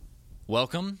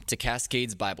Welcome to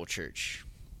Cascades Bible Church.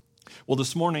 Well,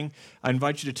 this morning, I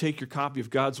invite you to take your copy of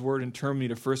God's Word and turn me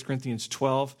to 1 Corinthians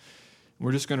 12.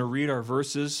 We're just going to read our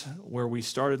verses where we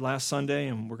started last Sunday,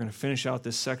 and we're going to finish out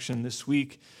this section this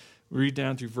week. Read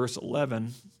down through verse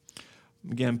 11.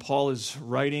 Again, Paul is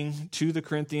writing to the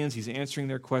Corinthians. He's answering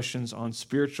their questions on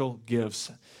spiritual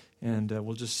gifts, and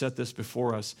we'll just set this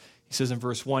before us. He says in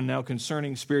verse 1, "Now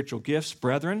concerning spiritual gifts,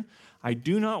 brethren, I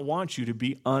do not want you to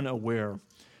be unaware.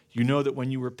 You know that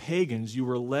when you were pagans, you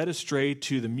were led astray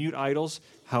to the mute idols,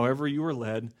 however you were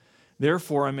led.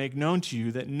 Therefore, I make known to you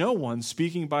that no one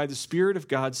speaking by the Spirit of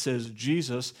God says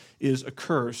Jesus is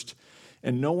accursed,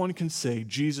 and no one can say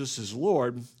Jesus is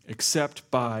Lord except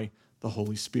by the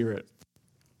Holy Spirit.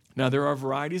 Now, there are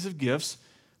varieties of gifts,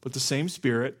 but the same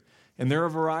Spirit, and there are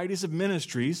varieties of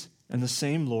ministries, and the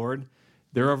same Lord.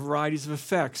 There are varieties of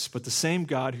effects, but the same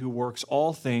God who works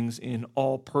all things in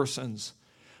all persons.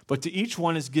 But to each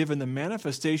one is given the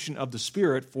manifestation of the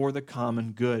Spirit for the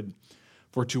common good.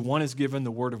 For to one is given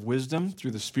the word of wisdom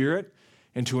through the Spirit,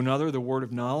 and to another the word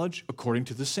of knowledge according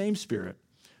to the same Spirit.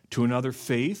 To another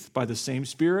faith by the same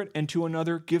Spirit, and to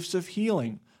another gifts of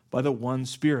healing by the one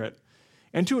Spirit.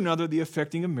 And to another the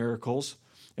effecting of miracles,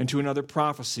 and to another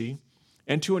prophecy,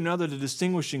 and to another the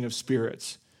distinguishing of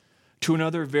spirits. To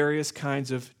another various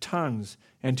kinds of tongues,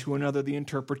 and to another the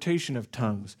interpretation of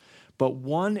tongues. But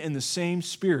one and the same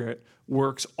Spirit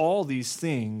works all these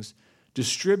things,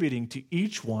 distributing to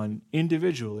each one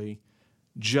individually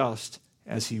just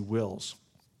as he wills."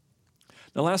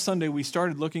 Now, last Sunday, we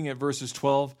started looking at verses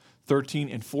 12, 13,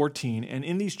 and 14. And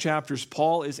in these chapters,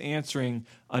 Paul is answering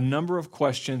a number of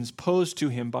questions posed to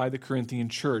him by the Corinthian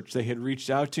church. They had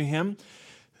reached out to him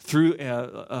through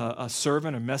a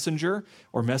servant, a messenger,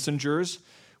 or messengers,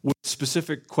 with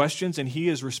specific questions, and he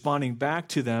is responding back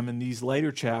to them in these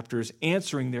later chapters,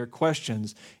 answering their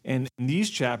questions. And in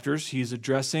these chapters, he's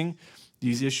addressing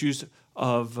these issues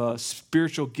of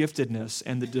spiritual giftedness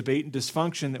and the debate and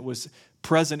dysfunction that was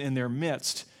present in their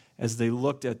midst as they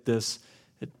looked at this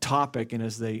topic and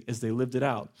as they lived it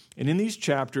out. And in these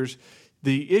chapters,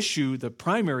 the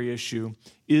primary issue,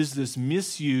 is this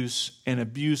misuse and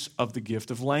abuse of the gift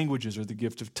of languages or the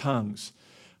gift of tongues.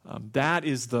 That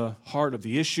is the heart of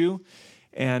the issue,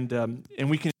 and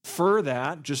we can infer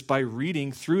that just by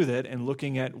reading through that and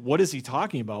looking at what is he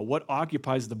talking about, what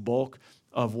occupies the bulk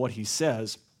of what he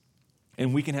says,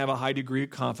 and we can have a high degree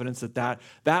of confidence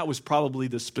that was probably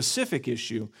the specific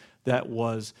issue that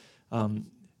was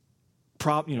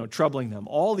troubling them.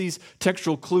 All these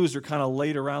textual clues are kind of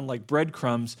laid around like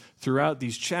breadcrumbs throughout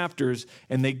these chapters,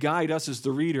 and they guide us as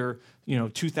the reader,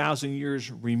 2,000 years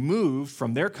removed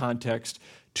from their context,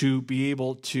 to be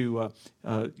able to,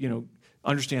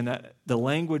 understand that the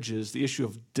languages, the issue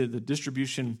of the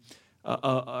distribution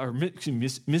or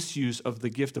misuse of the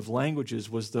gift of languages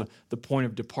was the point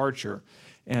of departure.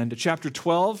 And chapter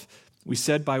 12, we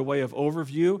said by way of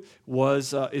overview,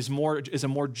 is a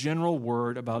more general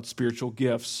word about spiritual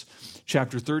gifts.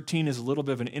 Chapter 13 is a little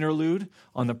bit of an interlude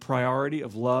on the priority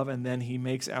of love, and then he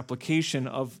makes application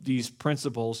of these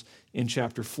principles in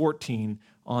chapter 14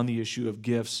 on the issue of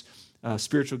gifts,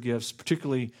 spiritual gifts,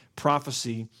 particularly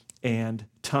prophecy and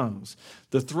tongues.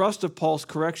 The thrust of Paul's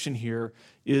correction here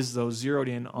is, though, zeroed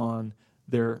in on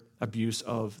their abuse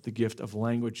of the gift of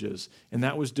languages. And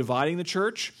that was dividing the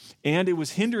church, and it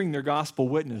was hindering their gospel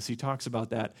witness. He talks about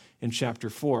that in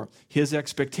chapter 4. His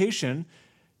expectation,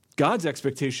 God's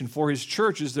expectation for his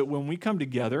church, is that when we come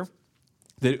together,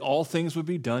 that all things would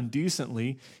be done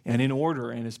decently and in order.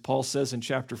 And as Paul says in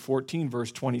chapter 14,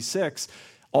 verse 26,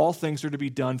 all things are to be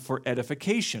done for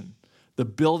edification, the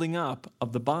building up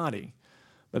of the body.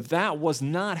 But that was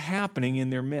not happening in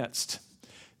their midst.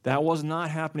 That was not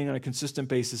happening on a consistent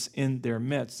basis in their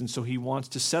midst. And so he wants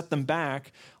to set them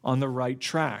back on the right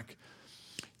track.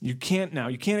 He couldn't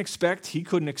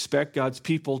expect God's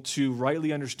people to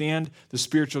rightly understand the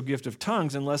spiritual gift of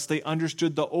tongues unless they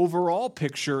understood the overall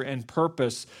picture and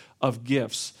purpose of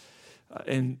gifts.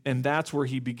 And that's where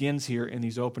he begins here in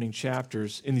these opening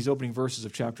chapters, in these opening verses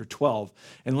of chapter 12.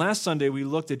 And last Sunday, we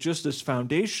looked at just this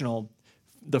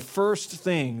the first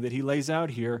thing that he lays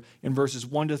out here in verses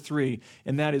 1 to 3,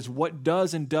 and that is what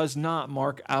does and does not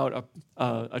mark out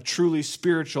a truly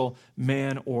spiritual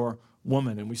man or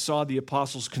woman. And we saw the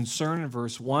apostle's concern in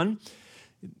verse 1.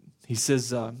 He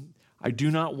says, I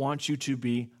do not want you to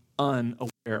be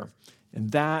unaware.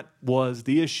 And that was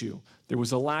the issue. There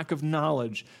was a lack of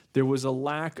knowledge. There was a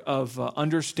lack of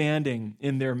understanding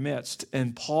in their midst.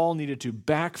 And Paul needed to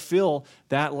backfill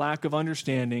that lack of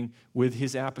understanding with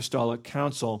his apostolic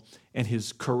counsel and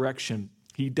his correction.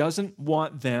 He doesn't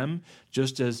want them,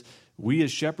 just as We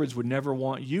as shepherds would never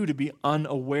want you to be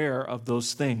unaware of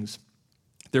those things.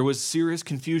 There was serious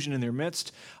confusion in their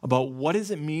midst about what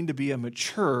does it mean to be a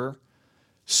mature,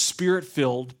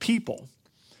 Spirit-filled people.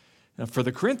 Now, for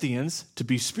the Corinthians, to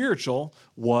be spiritual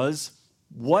was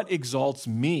what exalts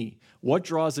me, what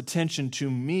draws attention to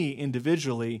me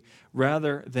individually,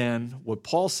 rather than what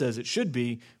Paul says it should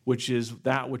be, which is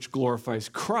that which glorifies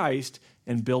Christ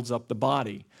and builds up the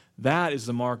body. That is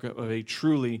the mark of a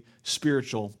truly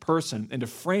spiritual person. And to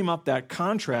frame up that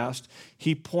contrast,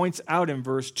 he points out in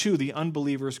verse 2 the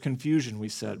unbeliever's confusion, we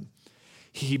said.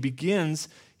 He begins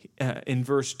in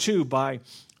verse 2 by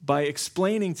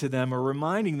explaining to them or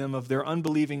reminding them of their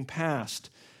unbelieving past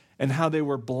and how they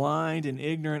were blind and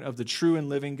ignorant of the true and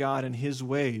living God and his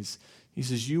ways. He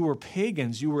says, you were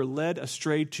pagans, you were led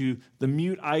astray to the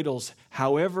mute idols,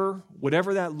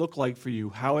 whatever that looked like for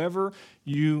you, however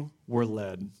you were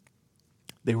led.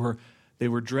 They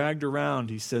were dragged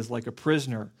around, he says, like a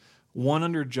prisoner, one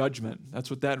under judgment. That's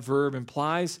what that verb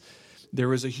implies.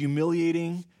 There is a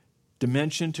humiliating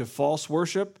dimension to false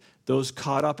worship. Those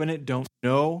caught up in it don't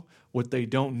know what they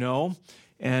don't know,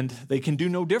 and they can do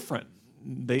no different.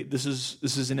 This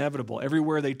is inevitable.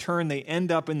 Everywhere they turn, they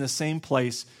end up in the same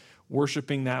place,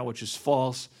 worshiping that which is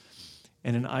false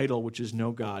and an idol which is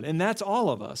no God. And that's all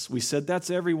of us. We said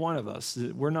that's every one of us.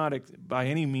 We're not by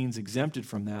any means exempted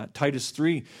from that. Titus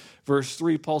 3, verse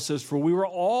 3, Paul says, for we were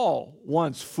all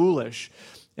once foolish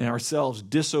and ourselves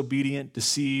disobedient,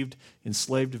 deceived,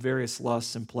 enslaved to various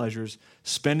lusts and pleasures,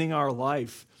 spending our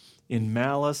life in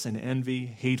malice and envy,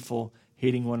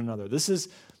 hating one another. This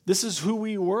is who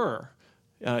we were.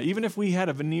 Even if we had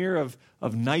a veneer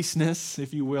of niceness,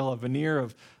 if you will, a veneer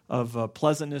of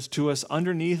pleasantness to us,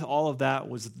 underneath all of that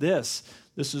was this.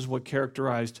 This is what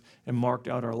characterized and marked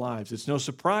out our lives. It's no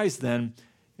surprise then,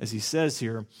 as he says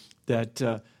here,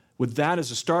 that with that as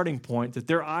a starting point, that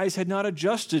their eyes had not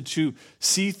adjusted to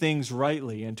see things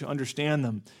rightly and to understand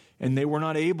them, and they were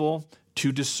not able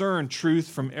to discern truth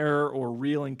from error or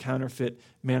real and counterfeit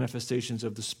manifestations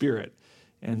of the Spirit.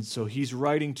 And so he's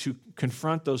writing to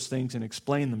confront those things and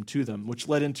explain them to them, which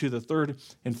led into the third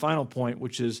and final point,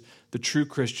 which is the true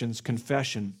Christian's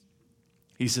confession.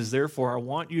 He says, therefore, I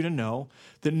want you to know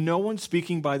that no one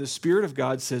speaking by the Spirit of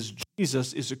God says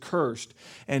Jesus is accursed,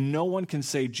 and no one can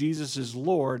say Jesus is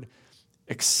Lord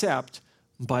except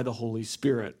by the Holy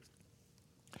Spirit.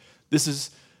 This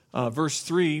is verse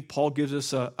 3. Paul gives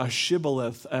us a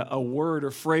shibboleth, a word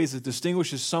or phrase that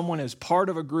distinguishes someone as part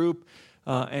of a group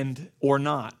or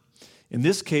not. In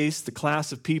this case, the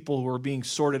class of people who are being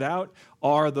sorted out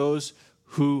are those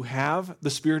who have the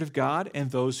Spirit of God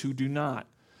and those who do not.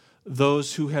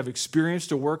 Those who have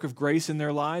experienced a work of grace in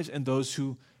their lives and those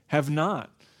who have not.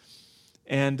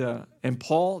 And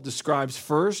Paul describes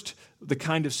first the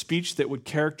kind of speech that would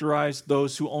characterize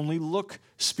those who only look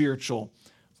spiritual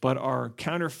but are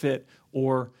counterfeit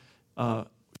or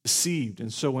deceived.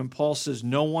 And so when Paul says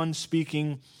no one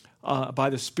speaking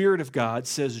by the Spirit of God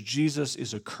says Jesus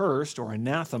is accursed or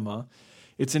anathema,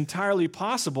 it's entirely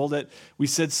possible that we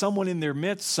said someone in their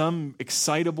midst, some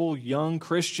excitable young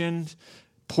Christian,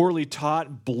 poorly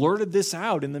taught, blurted this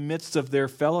out in the midst of their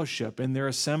fellowship and their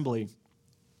assembly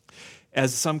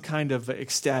as some kind of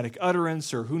ecstatic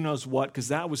utterance or who knows what, because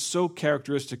that was so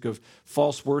characteristic of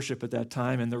false worship at that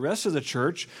time. And the rest of the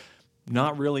church,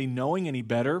 not really knowing any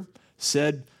better,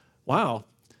 said, wow,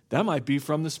 that might be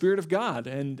from the Spirit of God,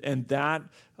 and that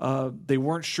they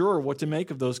weren't sure what to make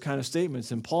of those kind of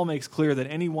statements. And Paul makes clear that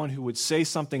anyone who would say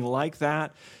something like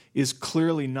that is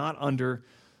clearly not under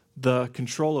the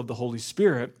control of the Holy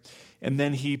Spirit. And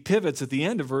then he pivots at the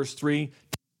end of verse 3 to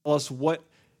tell us what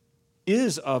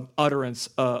is an utterance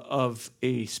of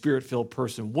a Spirit-filled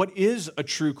person. What is a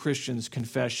true Christian's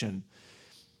confession?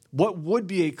 What would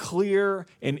be a clear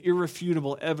and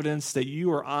irrefutable evidence that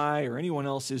you or I or anyone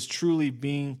else is truly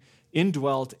being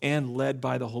indwelt and led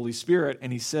by the Holy Spirit?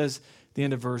 And he says at the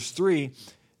end of verse 3,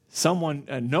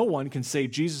 no one can say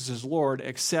Jesus is Lord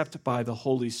except by the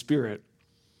Holy Spirit.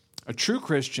 A true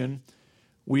Christian,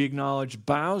 we acknowledge,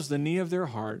 bows the knee of their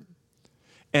heart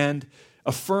and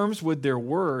affirms with their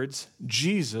words,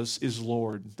 Jesus is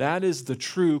Lord. That is the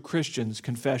true Christian's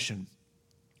confession.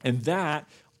 And that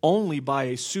only by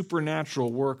a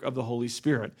supernatural work of the Holy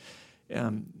Spirit.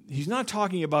 He's not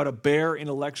talking about a bare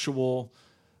intellectual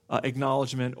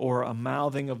acknowledgement or a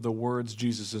mouthing of the words,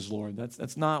 Jesus is Lord.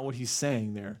 That's not what he's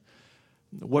saying there.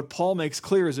 What Paul makes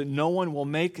clear is that no one will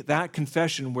make that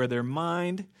confession where their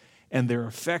mind and their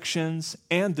affections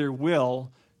and their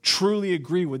will truly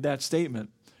agree with that statement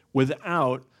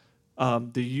without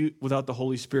the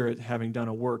Holy Spirit having done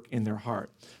a work in their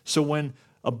heart. So when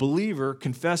a believer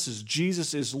confesses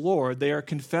Jesus is Lord, they are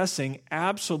confessing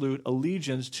absolute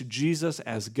allegiance to Jesus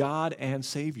as God and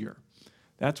Savior.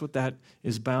 That's what that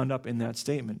is bound up in that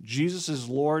statement. Jesus is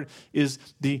Lord is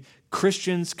the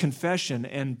Christian's confession,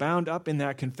 and bound up in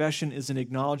that confession is an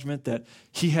acknowledgement that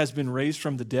he has been raised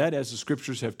from the dead, as the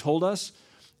scriptures have told us,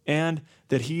 and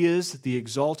that he is the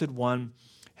exalted one,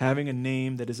 having a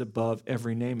name that is above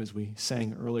every name, as we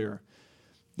sang earlier.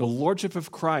 The lordship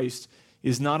of Christ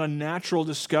is not a natural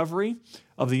discovery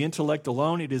of the intellect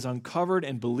alone. It is uncovered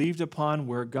and believed upon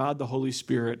where God the Holy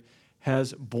Spirit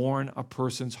has born a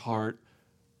person's heart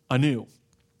anew.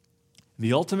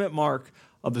 The ultimate mark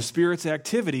of the Spirit's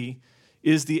activity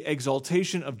is the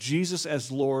exaltation of Jesus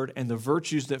as Lord and the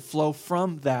virtues that flow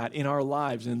from that in our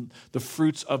lives and the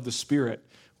fruits of the Spirit,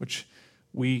 which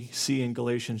we see in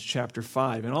Galatians chapter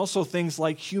 5. And also things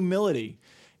like humility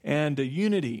and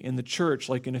unity in the church,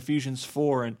 like in Ephesians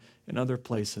 4 and other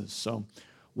places. So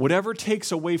whatever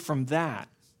takes away from that,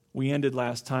 we ended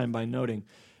last time by noting,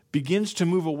 begins to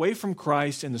move away from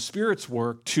Christ and the Spirit's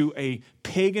work to a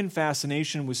pagan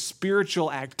fascination with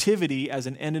spiritual activity as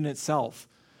an end in itself.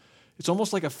 It's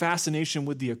almost like a fascination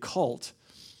with the occult.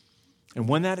 And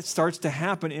when that starts to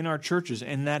happen in our churches,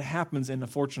 and that happens,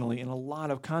 unfortunately, in a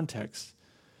lot of contexts,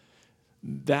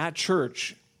 that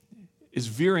church is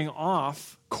veering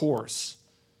off course.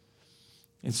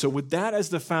 And so with that as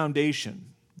the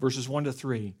foundation, verses 1 to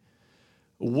 3,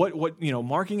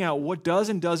 marking out what does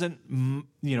and doesn't,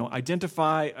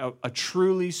 identify a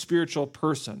truly spiritual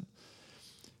person.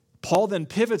 Paul then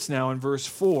pivots now in verse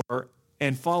 4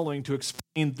 and following to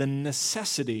explain the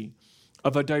necessity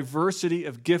of a diversity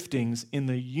of giftings in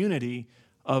the unity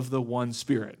of the one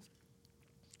Spirit.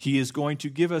 He is going to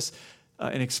give us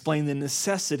and explain the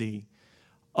necessity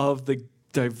of the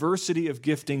diversity of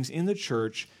giftings in the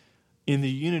church in the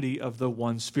unity of the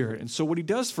one Spirit. And so what he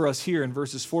does for us here in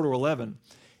verses 4 to 11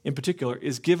 in particular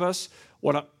is give us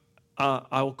what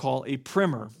I will call a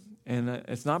primer. And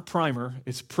it's not primer,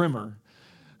 it's primer.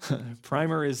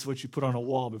 Primer is what you put on a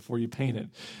wall before you paint it.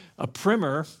 A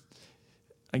primer,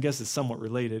 I guess it's somewhat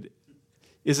related,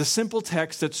 is a simple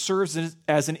text that serves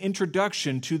as an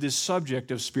introduction to this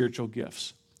subject of spiritual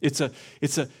gifts.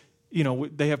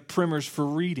 They have primers for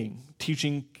reading,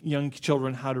 teaching young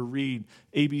children how to read,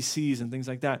 ABCs and things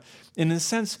like that. And in a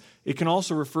sense, it can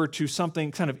also refer to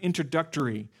something kind of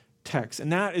introductory text.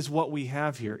 And that is what we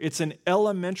have here. It's an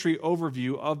elementary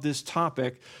overview of this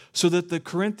topic so that the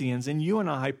Corinthians and you and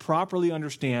I properly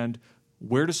understand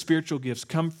where do spiritual gifts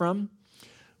come from.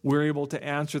 We're able to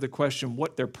answer the question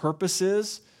what their purpose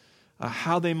is,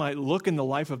 how they might look in the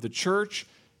life of the church,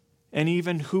 and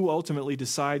even who ultimately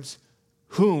decides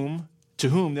to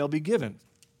whom they'll be given.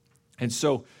 And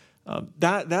so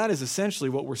that is essentially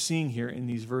what we're seeing here in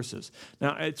these verses.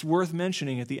 Now, it's worth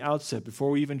mentioning at the outset, before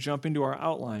we even jump into our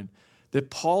outline, that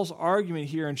Paul's argument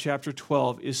here in chapter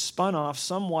 12 is spun off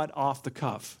somewhat off the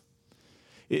cuff.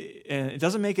 And it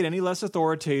doesn't make it any less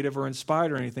authoritative or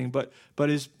inspired or anything, but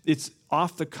it's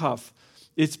off the cuff.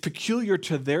 It's peculiar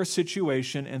to their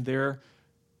situation and their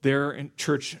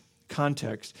church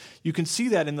context. You can see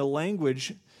that in the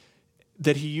language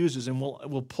that he uses, and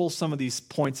we'll pull some of these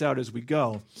points out as we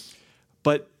go.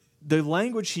 But the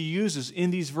language he uses in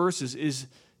these verses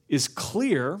is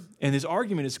clear, and his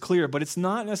argument is clear, but it's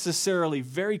not necessarily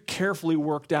very carefully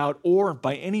worked out or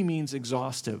by any means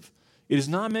exhaustive. It is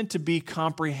not meant to be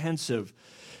comprehensive.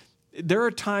 There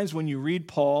are times when you read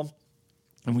Paul,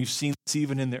 and we've seen this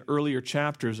even in the earlier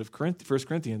chapters of 1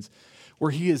 Corinthians,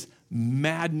 where he is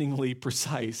maddeningly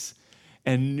precise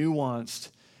and nuanced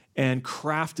and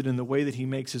crafted in the way that he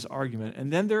makes his argument.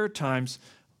 And then there are times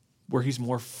where he's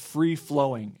more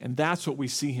free-flowing, and that's what we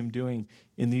see him doing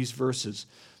in these verses.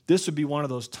 This would be one of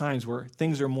those times where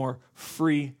things are more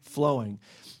free-flowing.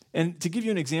 And to give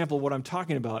you an example of what I'm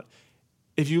talking about,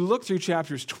 if you look through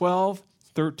chapters 12,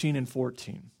 13, and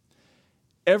 14,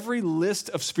 every list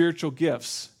of spiritual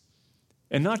gifts,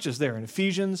 and not just there, in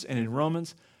Ephesians and in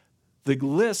Romans, the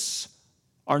lists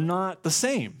are not the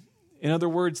same. In other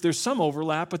words, there's some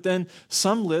overlap, but then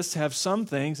some lists have some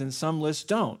things and some lists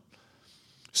don't.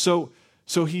 So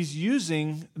he's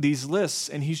using these lists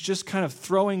and he's just kind of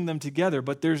throwing them together,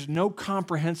 but there's no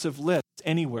comprehensive list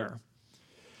anywhere.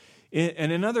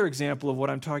 And another example of what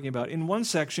I'm talking about, in one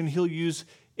section, he'll use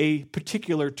a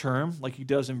particular term, like he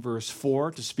does in verse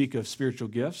 4, to speak of spiritual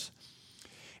gifts.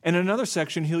 And in another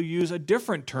section, he'll use a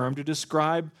different term to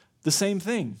describe the same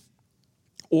thing.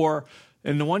 Or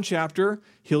in the one chapter,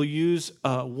 he'll use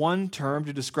one term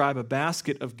to describe a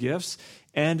basket of gifts,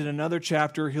 and in another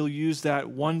chapter, he'll use that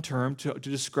one term to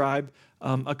describe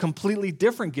a completely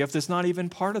different gift that's not even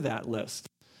part of that list.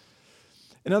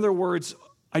 In other words,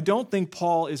 I don't think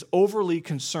Paul is overly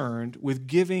concerned with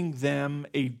giving them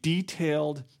a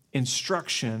detailed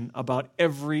instruction about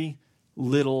every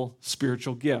little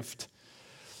spiritual gift.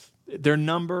 Their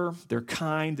number, their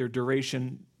kind, their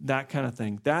duration, that kind of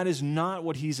thing. That is not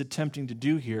what he's attempting to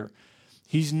do here.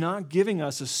 He's not giving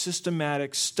us a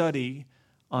systematic study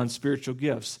on spiritual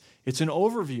gifts. It's an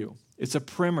overview. It's a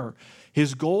primer.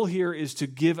 His goal here is to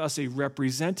give us a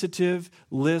representative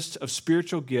list of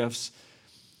spiritual gifts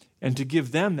and to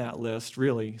give them that list,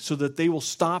 really, so that they will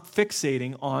stop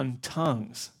fixating on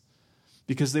tongues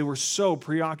because they were so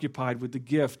preoccupied with the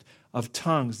gift of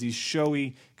tongues, these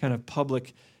showy kind of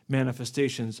public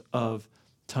manifestations of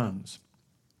tongues.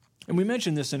 And we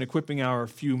mentioned this in Equipping Hour a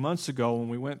few months ago when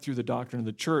we went through the doctrine of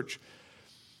the church.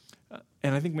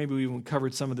 And I think maybe we even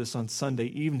covered some of this on Sunday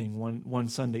evening, one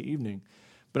Sunday evening.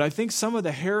 But I think some of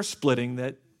the hair splitting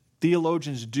that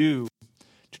theologians do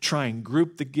to try and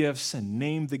group the gifts and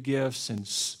name the gifts and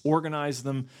organize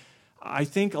them, I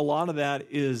think a lot of that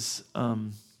is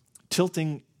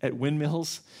tilting at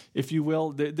windmills, if you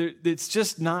will. It's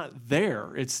just not there.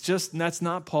 That's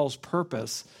not Paul's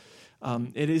purpose.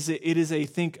 It is I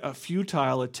think, a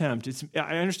futile attempt.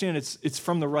 I understand it's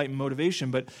from the right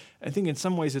motivation, but I think in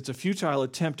some ways it's a futile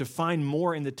attempt to find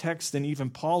more in the text than even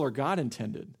Paul or God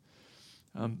intended.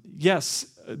 Yes,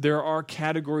 there are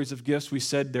categories of gifts. We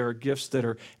said there are gifts that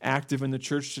are active in the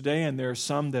church today, and there are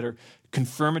some that are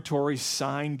confirmatory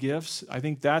sign gifts. I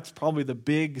think that's probably the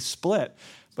big split.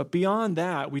 But beyond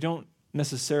that, we don't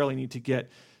necessarily need to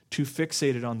get too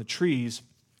fixated on the trees.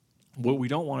 What we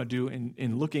don't want to do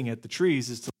in looking at the trees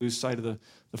is to lose sight of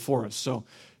the forest. So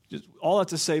just all that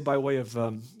to say by way of,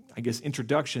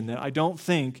 introduction, that I don't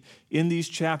think in these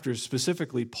chapters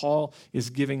specifically, Paul is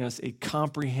giving us a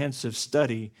comprehensive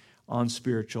study on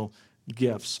spiritual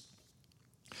gifts.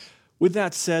 With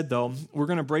that said, though, we're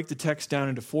going to break the text down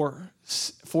into four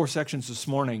sections this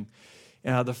morning.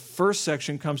 The first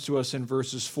section comes to us in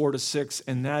verses 4 to 6,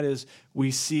 and that is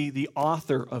we see the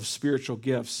author of spiritual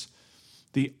gifts.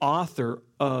 The author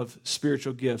of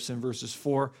spiritual gifts in verses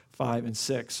 4, 5, and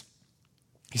 6.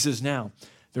 He says, "Now,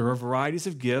 there are varieties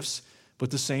of gifts,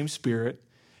 but the same Spirit,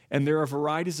 and there are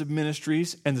varieties of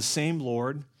ministries, and the same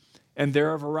Lord, and there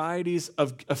are varieties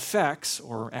of effects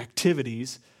or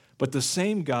activities, but the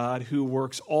same God who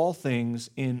works all things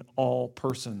in all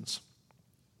persons."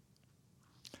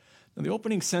 Now, the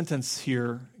opening sentence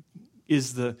here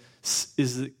is the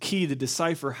key to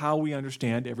decipher how we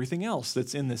understand everything else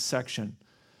that's in this section.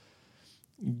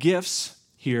 Gifts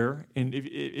here, and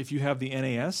if you have the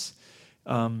NAS,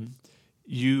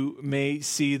 you may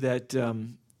see that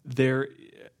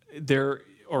there,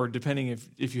 or depending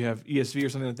if you have ESV or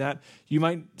something like that, you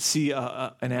might see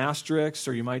an asterisk,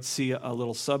 or you might see a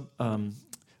little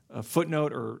a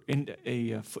footnote or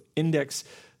index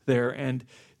there, and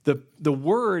the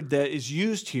word that is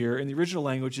used here in the original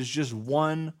language is just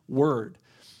one word.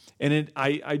 And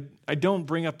I don't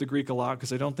bring up the Greek a lot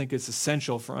because I don't think it's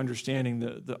essential for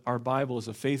understanding our Bible is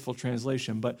a faithful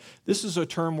translation. But this is a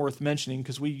term worth mentioning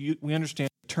because we understand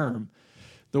the term.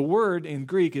 The word in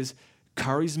Greek is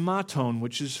charismaton,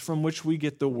 which is from which we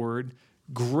get the word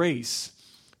grace.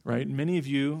 Right? Many of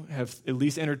you have at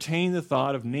least entertained the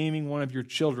thought of naming one of your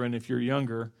children, if you're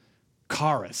younger,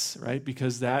 Charis, right?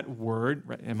 Because that word,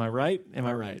 right? Am I right? Am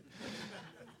I right?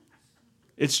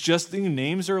 It's just the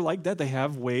names are like that. They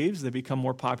have waves. They become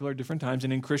more popular at different times.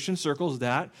 And in Christian circles,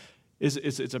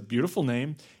 it's a beautiful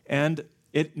name, and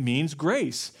it means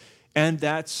grace. And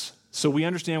so we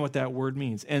understand what that word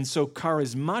means. And so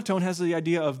charismaton has the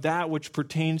idea of that which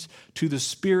pertains to the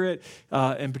Spirit,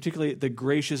 and particularly the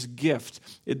gracious gift.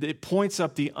 It points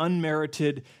up the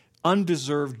unmerited,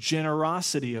 undeserved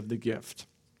generosity of the gift.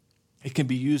 It can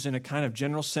be used in a kind of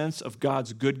general sense of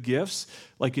God's good gifts,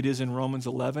 like it is in Romans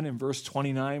 11 in verse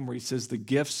 29, where he says the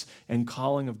gifts and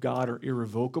calling of God are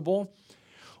irrevocable.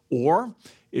 Or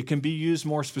it can be used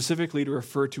more specifically to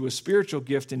refer to a spiritual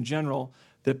gift in general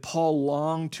that Paul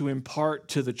longed to impart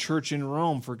to the church in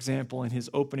Rome, for example, in his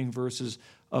opening verses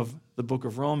of the book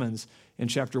of Romans. In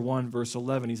chapter 1, verse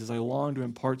 11, he says, "I long to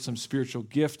impart some spiritual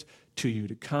gift to you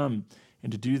to come."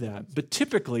 And to do that. But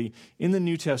typically, in the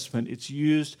New Testament, it's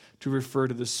used to refer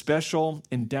to the special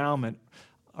endowment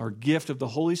or gift of the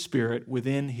Holy Spirit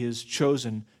within his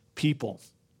chosen people.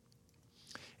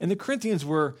 And the Corinthians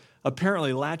were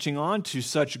apparently latching on to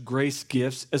such grace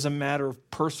gifts as a matter of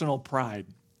personal pride.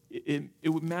 It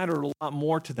would matter a lot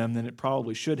more to them than it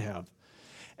probably should have.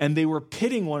 And they were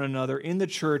pitting one another in the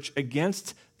church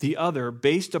against the other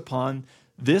based upon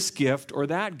this gift or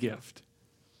that gift.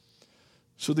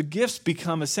 So the gifts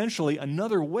become essentially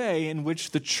another way in which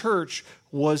the church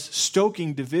was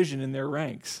stoking division in their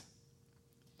ranks.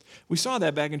 We saw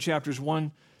that back in chapters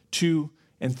 1, 2,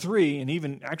 and 3, and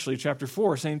even actually chapter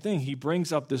 4, same thing. He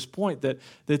brings up this point that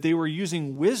they were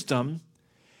using wisdom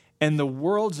and the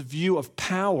world's view of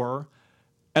power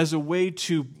as a way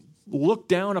to look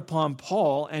down upon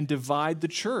Paul and divide the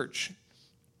church.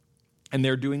 And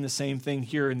they're doing the same thing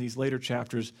here in these later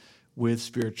chapters with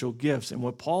spiritual gifts. And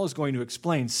what Paul is going to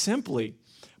explain simply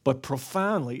but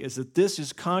profoundly is that this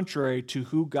is contrary to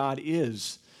who God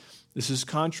is. This is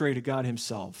contrary to God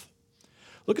himself.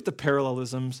 Look at the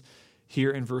parallelisms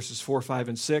here in verses 4, 5,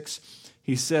 and 6.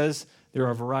 He says there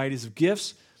are varieties of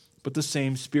gifts, but the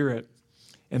same Spirit.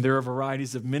 And there are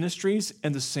varieties of ministries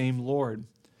and the same Lord.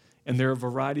 And there are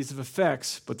varieties of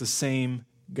effects, but the same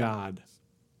God.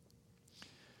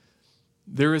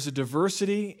 There is a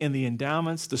diversity in the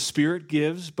endowments the Spirit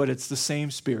gives, but it's the same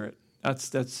Spirit.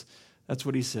 That's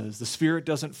what he says. The Spirit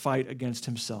doesn't fight against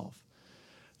himself.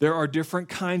 There are different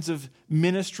kinds of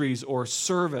ministries or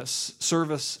services,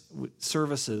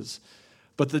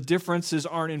 but the differences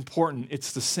aren't important.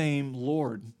 It's the same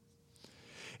Lord.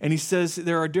 And he says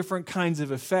there are different kinds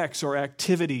of effects or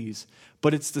activities,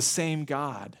 but it's the same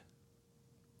God.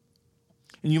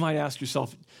 And you might ask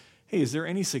yourself, hey, is there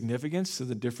any significance to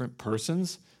the different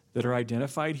persons that are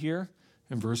identified here?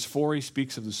 In verse 4, he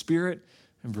speaks of the Spirit.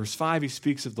 In verse 5, he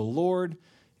speaks of the Lord.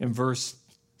 In verse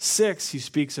 6, he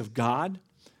speaks of God.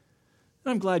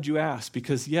 And I'm glad you asked,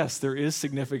 because yes, there is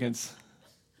significance.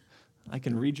 I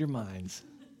can read your minds.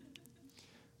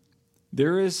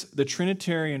 There is the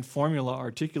Trinitarian formula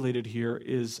articulated here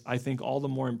is, I think, all the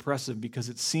more impressive because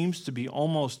it seems to be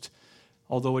almost,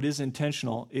 although it is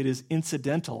intentional, it is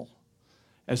incidental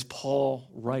as Paul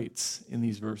writes in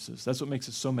these verses. That's what makes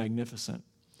it so magnificent.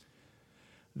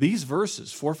 These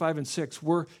verses, 4, 5, and 6,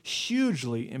 were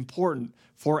hugely important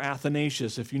for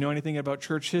Athanasius. If you know anything about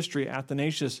church history,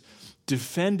 Athanasius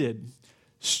defended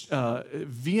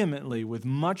vehemently with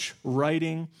much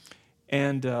writing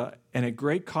and at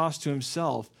great cost to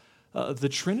himself the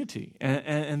Trinity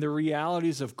and the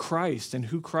realities of Christ and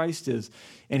who Christ is.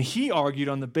 And he argued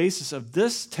on the basis of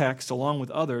this text, along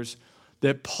with others,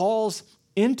 that Paul's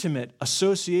intimate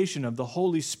association of the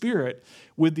Holy Spirit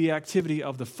with the activity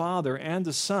of the Father and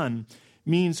the Son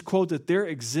means, quote, that there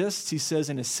exists, he says,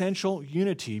 an essential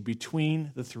unity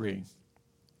between the three.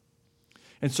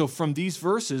 And so from these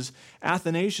verses,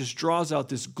 Athanasius draws out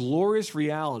this glorious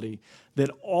reality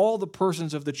that all the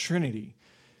persons of the Trinity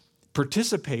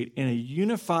participate in a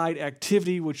unified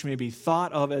activity which may be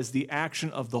thought of as the action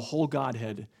of the whole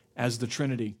Godhead as the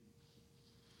Trinity.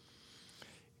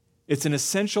 It's an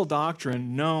essential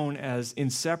doctrine known as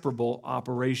inseparable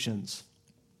operations.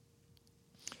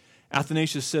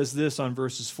 Athanasius says this on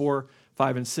verses 4,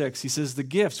 5, and 6. He says, the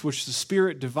gifts which the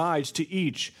Spirit divides to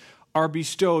each are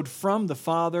bestowed from the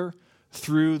Father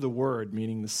through the Word,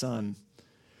 meaning the Son.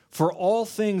 For all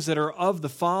things that are of the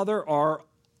Father are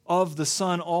of the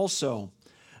Son also.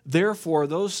 Therefore,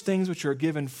 those things which are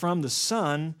given from the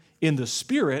Son in the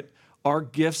Spirit are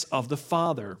gifts of the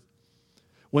Father.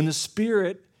 When the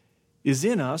Spirit is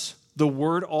in us, the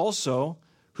Word also,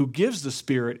 who gives the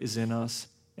Spirit, is in us,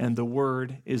 and the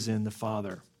Word is in the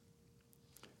Father.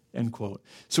 End quote.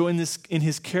 So in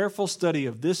his careful study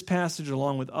of this passage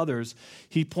along with others,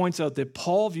 he points out that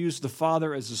Paul views the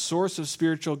Father as the source of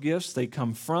spiritual gifts. They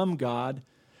come from God.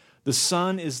 The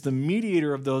Son is the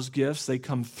mediator of those gifts. They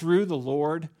come through the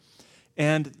Lord.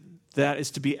 And that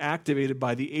is to be activated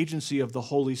by the agency of the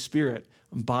Holy Spirit,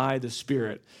 by the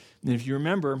Spirit. And if you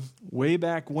remember, way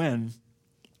back when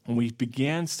we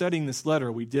began studying this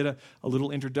letter, we did a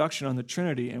little introduction on the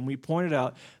Trinity, and we pointed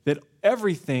out that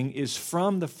everything is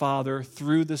from the Father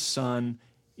through the Son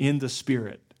in the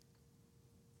Spirit.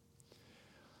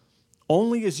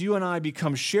 Only as you and I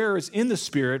become sharers in the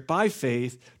Spirit by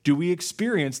faith do we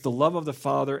experience the love of the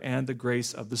Father and the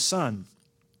grace of the Son.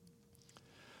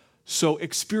 So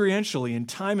experientially, in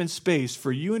time and space,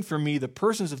 for you and for me, the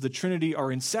persons of the Trinity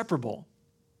are inseparable.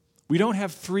 We don't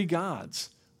have three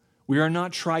gods. We are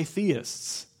not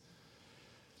tritheists.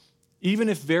 Even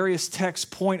if various texts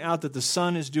point out that the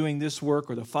Son is doing this work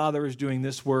or the Father is doing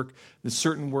this work, that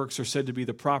certain works are said to be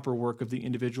the proper work of the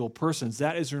individual persons,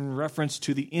 that is in reference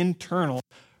to the internal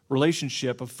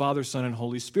relationship of Father, Son, and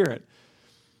Holy Spirit.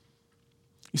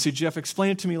 You say, Jeff,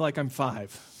 explain it to me like I'm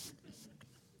 5.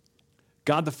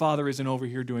 God the Father isn't over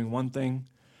here doing one thing.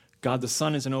 God the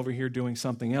Son isn't over here doing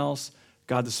something else.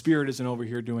 God the Spirit isn't over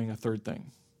here doing a third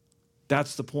thing.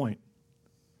 That's the point.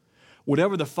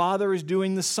 Whatever the Father is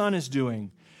doing, the Son is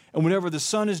doing. And whatever the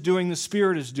Son is doing, the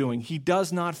Spirit is doing. He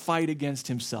does not fight against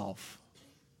himself.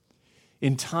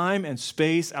 In time and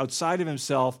space, outside of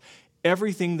himself,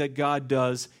 everything that God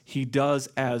does, he does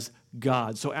as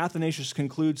God. So Athanasius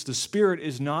concludes the Spirit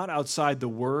is not outside the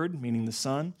Word, meaning the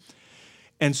Son,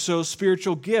 and so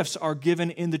spiritual gifts are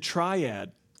given in the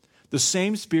triad. The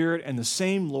same Spirit and the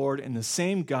same Lord and the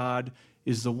same God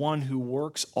is the one who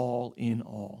works all in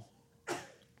all.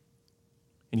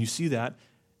 And you see that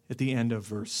at the end of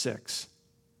verse 6.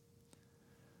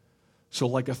 So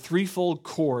like a threefold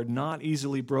cord not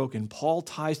easily broken, Paul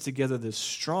ties together this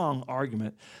strong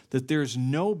argument that there's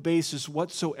no basis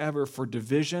whatsoever for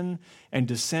division and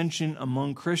dissension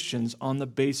among Christians on the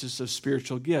basis of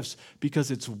spiritual gifts,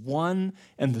 because it's one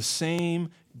and the same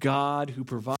God who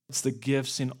provides the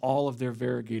gifts in all of their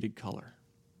variegated color.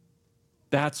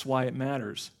 That's why it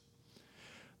matters.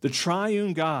 The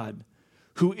triune God,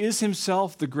 who is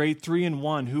himself the great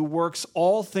three-in-one, who works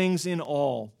all things in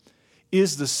all,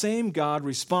 is the same God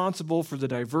responsible for the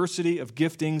diversity of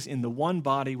giftings in the one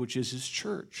body, which is his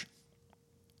church.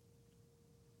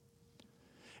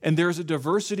 And there's a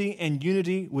diversity and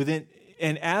unity within,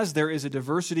 and as there is a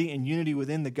diversity and unity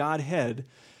within the Godhead,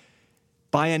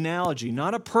 by analogy,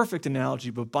 not a perfect analogy,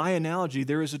 but by analogy,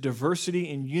 there is a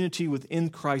diversity and unity within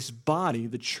Christ's body,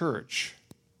 the church.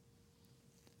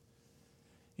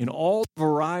 In all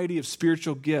variety of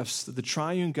spiritual gifts that the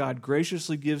triune God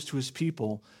graciously gives to his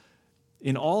people,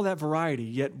 in all that variety,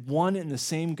 yet one and the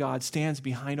same God stands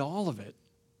behind all of it.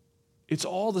 It's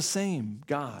all the same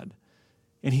God,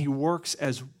 and he works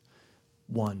as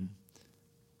one.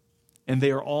 And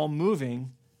they are all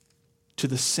moving to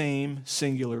the same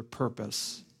singular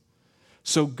purpose.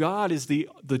 So God is the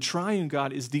triune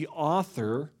God is the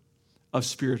author of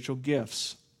spiritual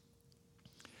gifts.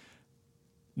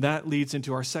 That leads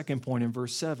into our second point in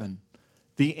verse 7,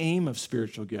 the aim of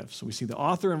spiritual gifts. So we see the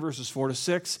author in verses 4 to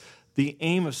 6, the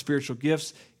aim of spiritual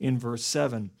gifts in verse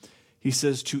 7. He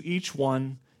says, to each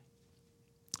one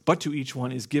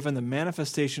is given the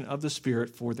manifestation of the Spirit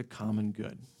for the common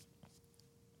good.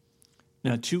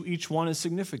 Now, to each one is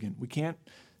significant. We can't,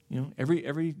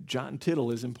 every jot and tittle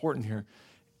is important here.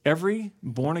 Every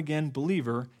born-again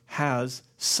believer has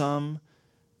some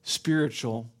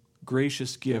spiritual,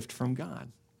 gracious gift from God.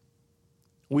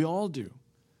 We all do.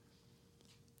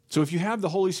 So if you have the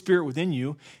Holy Spirit within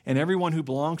you, and everyone who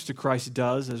belongs to Christ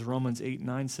does, as Romans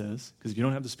 8:9 says, because if you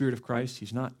don't have the Spirit of Christ,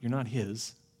 you're not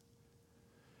his,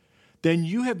 then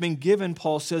you have been given,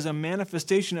 Paul says, a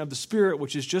manifestation of the Spirit,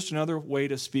 which is just another way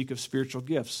to speak of spiritual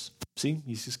gifts. See,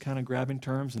 he's just kind of grabbing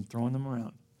terms and throwing them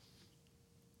around.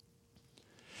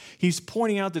 He's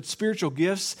pointing out that spiritual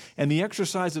gifts and the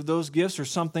exercise of those gifts are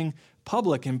something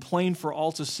public and plain for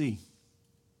all to see.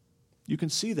 You can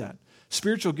see that.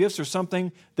 Spiritual gifts are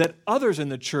something that others in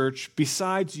the church,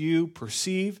 besides you,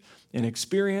 perceive and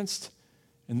experienced,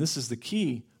 and this is the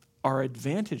key, are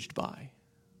advantaged by,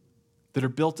 that are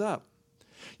built up.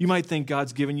 You might think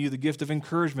God's given you the gift of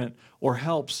encouragement or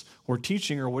helps or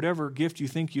teaching or whatever gifts you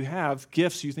think you have,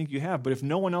 but if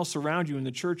no one else around you in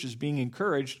the church is being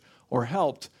encouraged or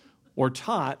helped or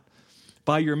taught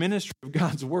by your ministry of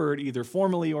God's word, either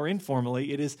formally or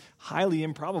informally, it is highly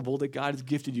improbable that God has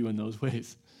gifted you in those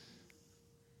ways.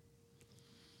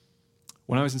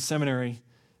 When I was in seminary,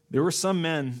 there were some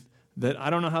men that I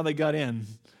don't know how they got in,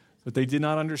 but they did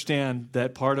not understand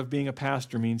that part of being a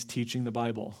pastor means teaching the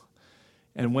Bible.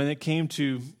 And when it came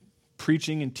to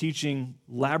preaching and teaching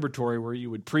laboratory where you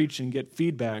would preach and get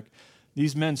feedback,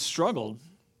 these men struggled.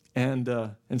 And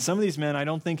some of these men, I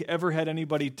don't think ever had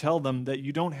anybody tell them that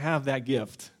you don't have that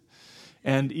gift.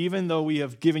 And even though we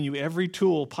have given you every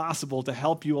tool possible to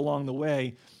help you along the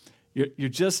way, you're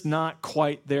just not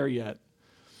quite there yet.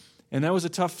 And that was a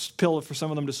tough pill for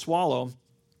some of them to swallow.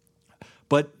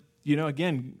 But,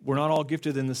 again, we're not all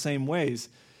gifted in the same ways.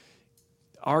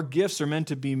 Our gifts are meant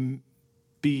to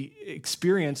be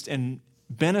experienced and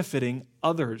benefiting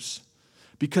others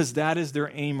because that is their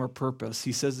aim or purpose.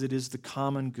 He says it is the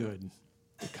common good.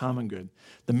 The common good.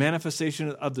 The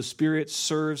manifestation of the Spirit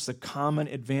serves the common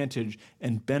advantage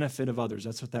and benefit of others.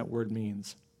 That's what that word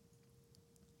means.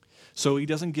 So he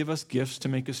doesn't give us gifts to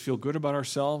make us feel good about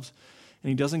ourselves, and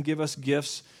he doesn't give us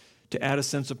gifts to add a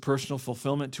sense of personal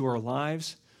fulfillment to our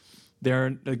lives.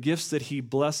 The gifts that he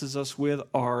blesses us with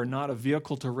are not a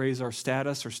vehicle to raise our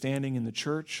status or standing in the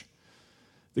church.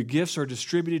 The gifts are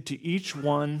distributed to each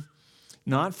one,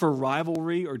 not for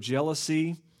rivalry or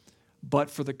jealousy,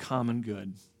 but for the common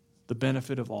good, the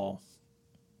benefit of all.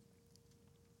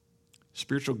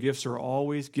 Spiritual gifts are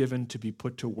always given to be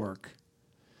put to work,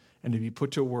 and to be put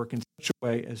to work in such a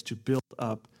way as to build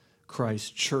up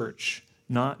Christ's church,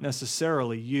 not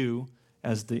necessarily you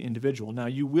as the individual. Now,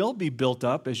 you will be built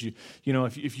up as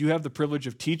if you have the privilege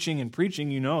of teaching and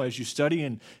preaching, as you study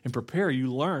and prepare,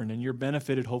 you learn, and you're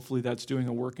benefited. Hopefully that's doing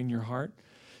a work in your heart.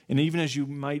 And even as you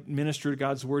might minister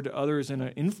God's word to others in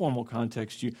an informal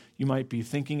context, you might be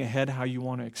thinking ahead how you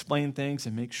want to explain things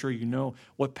and make sure you know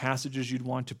what passages you'd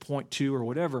want to point to or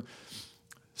whatever.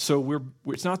 So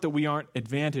it's not that we aren't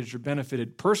advantaged or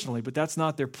benefited personally, but that's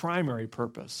not their primary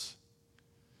purpose.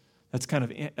 That's kind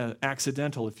of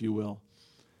accidental, if you will.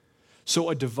 So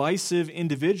a divisive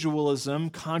individualism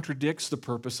contradicts the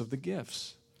purpose of the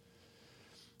gifts.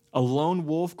 A lone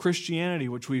wolf Christianity,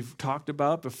 which we've talked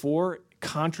about before,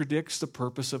 contradicts the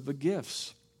purpose of the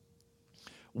gifts.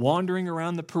 Wandering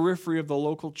around the periphery of the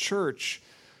local church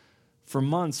for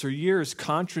months or years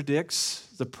contradicts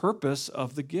the purpose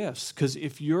of the gifts. Because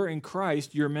if you're in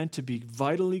Christ, you're meant to be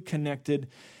vitally connected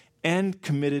and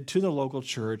committed to the local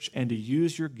church and to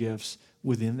use your gifts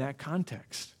within that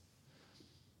context.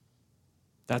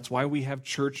 That's why we have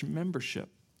church membership,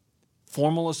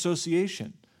 formal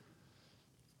association.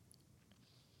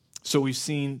 So we've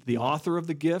seen the author of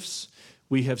the gifts.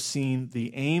 We have seen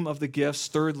the aim of the gifts.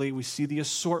 Thirdly, we see the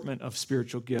assortment of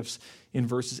spiritual gifts in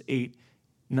verses 8,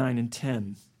 9, and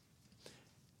 10.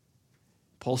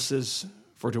 Paul says,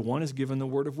 "For to one is given the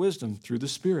word of wisdom through the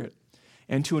Spirit,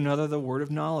 and to another the word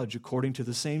of knowledge according to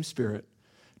the same Spirit,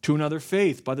 to another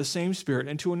faith by the same Spirit,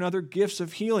 and to another gifts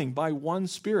of healing by one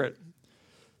Spirit,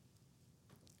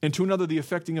 and to another the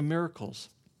effecting of miracles,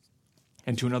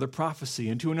 and to another prophecy,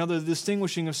 and to another the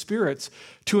distinguishing of spirits,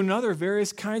 to another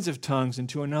various kinds of tongues, and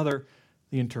to another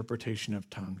the interpretation of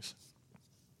tongues."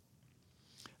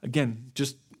 Again,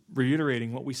 just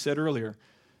reiterating what we said earlier,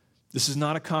 this is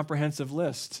not a comprehensive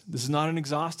list. This is not an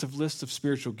exhaustive list of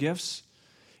spiritual gifts.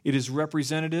 It is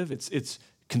representative. It's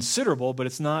considerable, but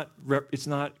it's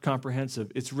not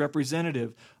comprehensive. It's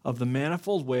representative of the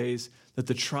manifold ways that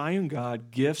the triune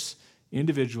God gifts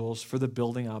individuals for the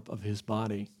building up of his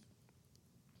body.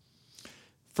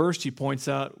 First, he points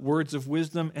out words of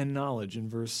wisdom and knowledge in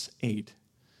verse 8.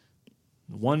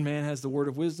 One man has the word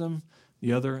of wisdom,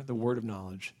 the other the word of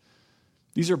knowledge.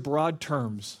 These are broad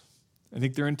terms. I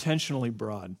think they're intentionally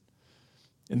broad.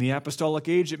 In the apostolic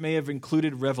age, it may have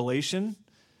included revelation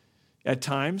at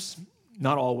times,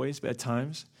 not always, but at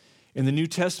times. In the New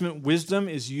Testament, wisdom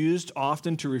is used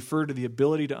often to refer to the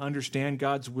ability to understand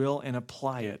God's will and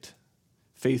apply it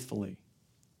faithfully.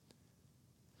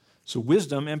 So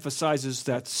wisdom emphasizes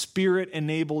that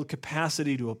Spirit-enabled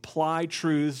capacity to apply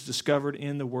truths discovered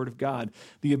in the Word of God,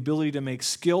 the ability to make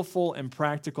skillful and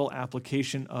practical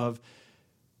application of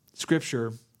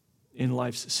Scripture in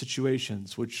life's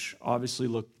situations, which obviously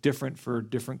look different for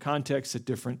different contexts at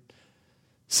different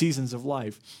seasons of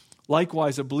life.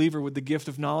 Likewise, a believer with the gift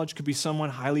of knowledge could be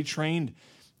someone highly trained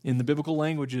in the biblical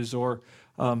languages or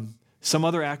some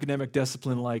other academic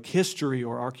discipline like history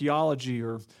or archaeology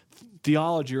or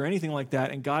theology or anything like that,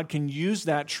 and God can use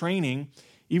that training,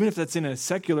 even if that's in a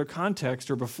secular context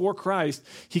or before Christ,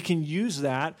 he can use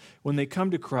that when they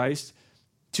come to Christ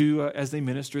as they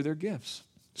minister their gifts.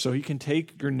 So he can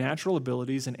take your natural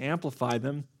abilities and amplify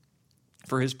them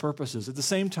for his purposes. At the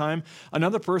same time,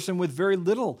 another person with very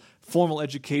little formal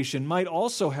education might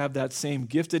also have that same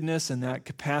giftedness and that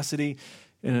capacity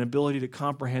and an ability to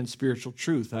comprehend spiritual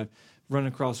truth. I've run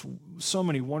across so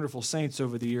many wonderful saints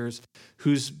over the years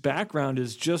whose background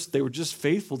is they were just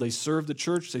faithful. They served the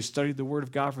church. They studied the Word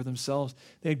of God for themselves.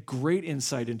 They had great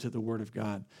insight into the Word of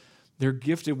God. They're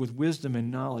gifted with wisdom and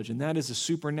knowledge, and that is a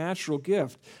supernatural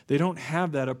gift. They don't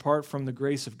have that apart from the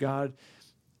grace of God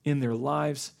in their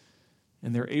lives,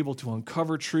 and they're able to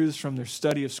uncover truths from their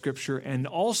study of Scripture and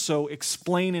also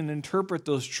explain and interpret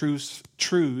those truths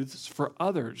for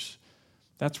others.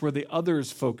 That's where the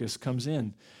others focus comes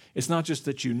in. It's not just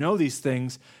that you know these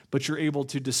things, but you're able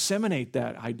to disseminate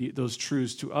that idea, those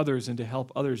truths to others and to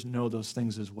help others know those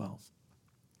things as well.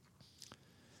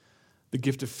 The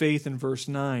gift of faith in verse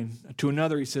 9. To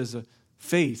another, he says,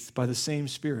 faith by the same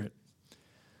Spirit.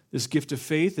 This gift of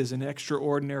faith is an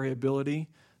extraordinary ability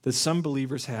that some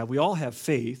believers have. We all have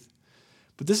faith,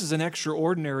 but this is an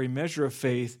extraordinary measure of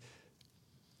faith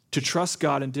to trust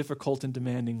God in difficult and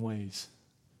demanding ways.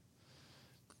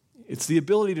 It's the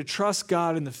ability to trust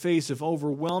God in the face of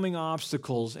overwhelming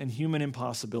obstacles and human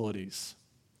impossibilities.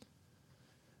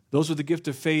 Those with the gift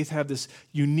of faith have this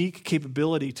unique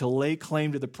capability to lay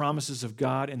claim to the promises of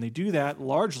God, and they do that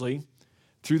largely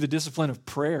through the discipline of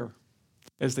prayer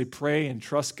as they pray and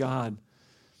trust God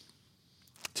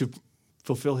to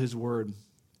fulfill his word.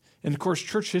 And of course,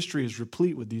 church history is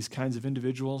replete with these kinds of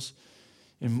individuals,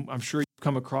 and I'm sure you've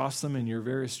come across them in your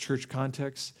various church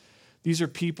contexts. These are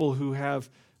people who have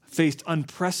faced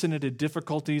unprecedented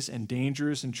difficulties and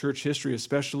dangers in church history,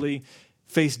 especially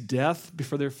faced death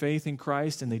before their faith in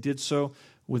Christ, and they did so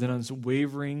with an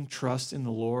unwavering trust in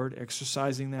the Lord,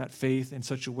 exercising that faith in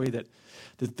such a way that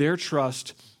their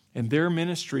trust and their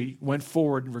ministry went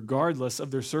forward regardless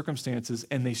of their circumstances,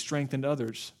 and they strengthened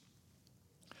others.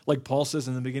 Like Paul says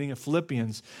in the beginning of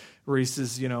Philippians, where he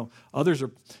says,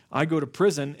 I go to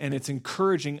prison, and it's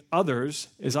encouraging others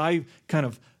as I'm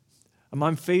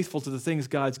faithful to the things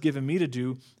God's given me to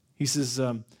do. He says,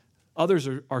 others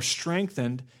are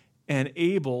strengthened and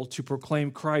able to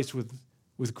proclaim Christ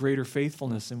with greater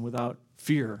faithfulness and without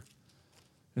fear.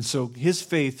 And so his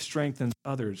faith strengthens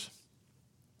others.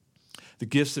 The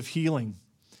gifts of healing.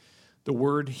 The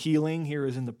word healing here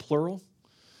is in the plural.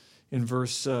 In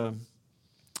verse 9,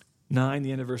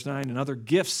 the end of verse 9, and other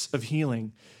gifts of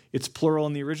healing. It's plural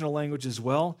in the original language as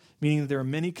well, meaning that there are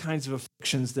many kinds of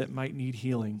afflictions that might need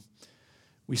healing.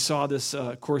 We saw this,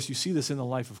 of course, you see this in the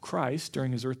life of Christ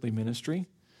during his earthly ministry.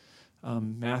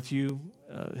 Matthew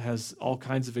has all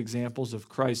kinds of examples of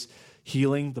Christ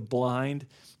healing the blind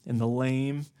and the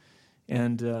lame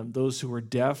and those who are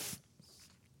deaf.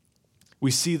 We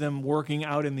see them working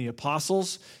out in the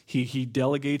apostles. He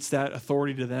delegates that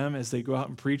authority to them as they go out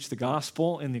and preach the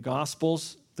gospel in the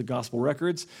Gospels, the gospel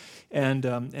records. And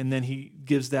then he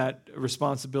gives that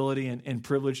responsibility and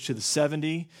privilege to the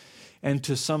 70 and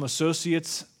to some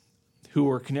associates who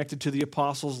are connected to the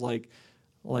apostles, like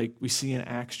we see in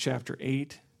Acts chapter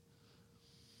 8.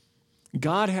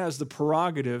 God has the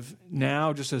prerogative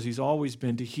now, just as he's always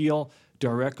been, to heal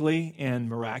directly and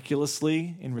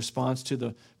miraculously in response to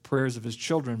the prayers of his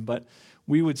children. But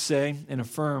we would say and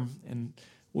affirm, and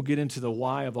we'll get into the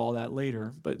why of all that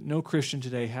later, but no Christian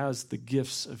today has the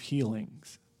gifts of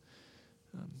healings.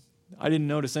 I didn't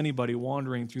notice anybody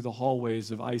wandering through the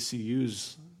hallways of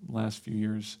ICUs the last few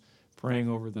years praying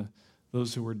over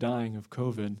those who were dying of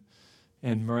COVID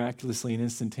and miraculously and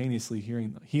instantaneously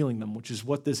healing them, which is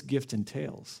what this gift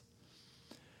entails.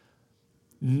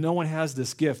 No one has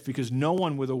this gift because no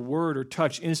one with a word or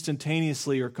touch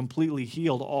instantaneously or completely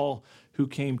healed all who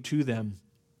came to them.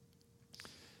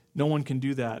 No one can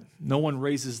do that. No one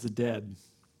raises the dead.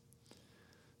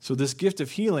 So this gift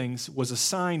of healings was a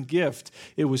sign gift.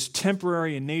 It was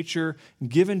temporary in nature,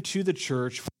 given to the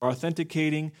church for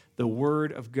authenticating the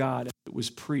word of God as it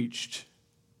was preached.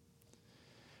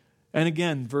 And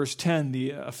again, verse 10,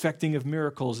 the effecting of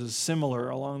miracles is similar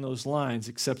along those lines,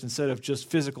 except instead of just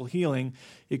physical healing,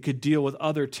 it could deal with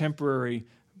other temporary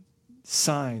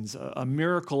signs. A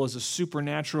miracle is a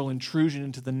supernatural intrusion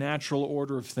into the natural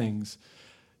order of things.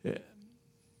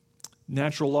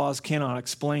 Natural laws cannot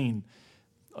explain.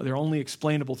 They're only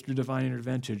explainable through divine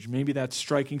intervention. Maybe that's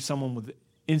striking someone with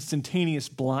instantaneous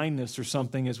blindness or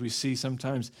something, as we see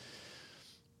sometimes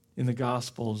in the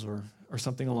Gospels or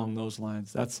something along those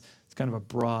lines. It's kind of a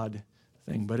broad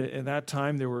thing. But at that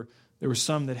time, there were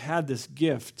some that had this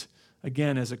gift,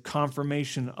 again, as a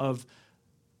confirmation of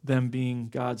them being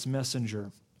God's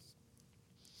messenger.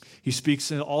 He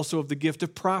speaks also of the gift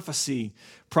of prophecy.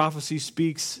 Prophecy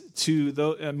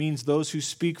means those who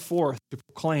speak forth to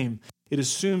proclaim. It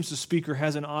assumes the speaker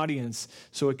has an audience,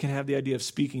 so it can have the idea of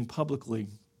speaking publicly.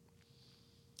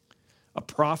 A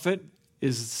prophet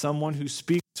is someone who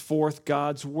speaks forth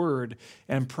God's word,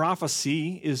 and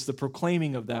prophecy is the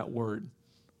proclaiming of that word.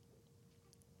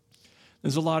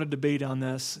 There's a lot of debate on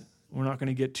this. We're not going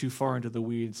to get too far into the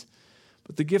weeds.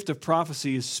 But the gift of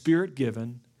prophecy is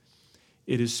spirit-given,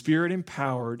 it is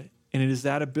spirit-empowered, and it is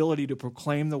that ability to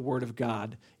proclaim the word of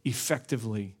God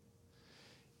effectively.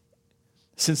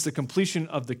 Since the completion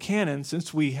of the canon,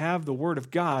 since we have the word of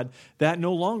God, that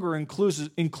no longer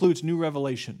includes new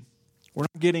revelation.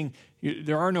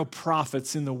 There are no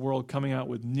prophets in the world coming out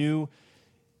with new,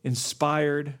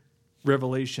 inspired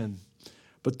revelation.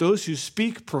 But those who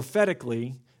speak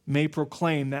prophetically may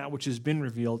proclaim that which has been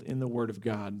revealed in the Word of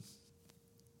God.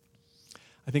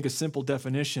 I think a simple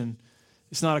definition,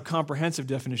 it's not a comprehensive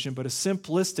definition, but a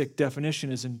simplistic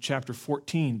definition is in chapter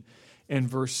 14 and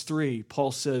verse 3.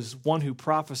 Paul says, one who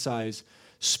prophesies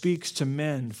speaks to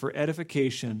men for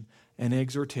edification and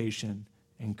exhortation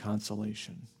and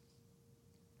consolation.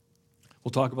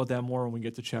 We'll talk about that more when we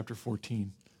get to chapter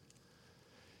 14.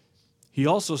 He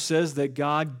also says that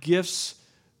God gifts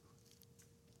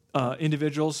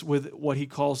individuals with what he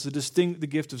calls the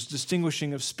gift of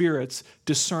distinguishing of spirits.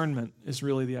 Discernment is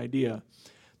really the idea.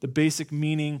 The basic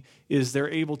meaning is they're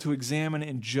able to examine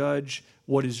and judge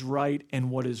what is right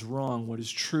and what is wrong, what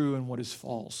is true and what is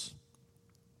false.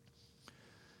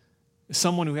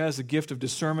 Someone who has the gift of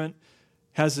discernment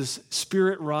has this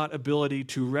spirit-wrought ability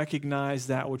to recognize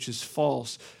that which is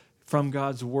false from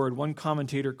God's word. One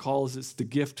commentator calls this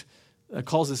gift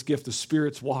the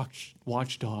Spirit's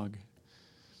watchdog.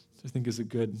 I think is a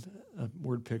good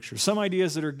word picture. Some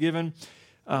ideas that are given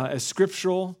as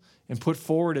scriptural and put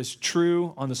forward as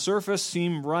true on the surface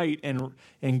seem right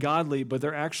and godly, but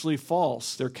they're actually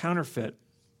false. They're counterfeit.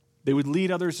 They would lead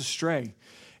others astray.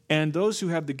 And those who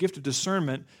have the gift of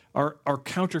discernment are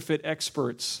counterfeit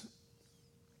experts.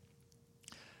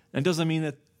 And it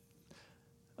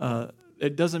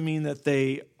doesn't mean that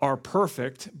they are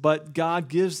perfect, but God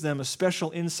gives them a special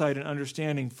insight and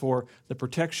understanding for the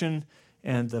protection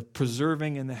and the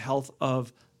preserving and the health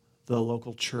of the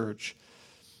local church.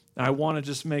 I want to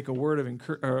just make a word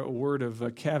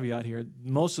of caveat here.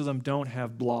 Most of them don't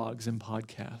have blogs and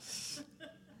podcasts.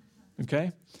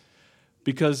 Okay?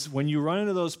 Because when you run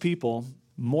into those people,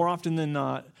 more often than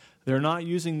not, they're not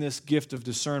using this gift of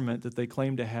discernment that they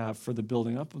claim to have for the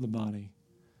building up of the body,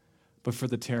 but for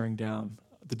the tearing down,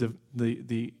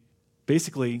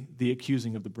 basically the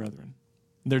accusing of the brethren.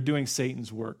 They're doing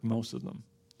Satan's work, most of them.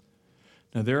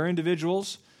 Now, there are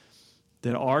individuals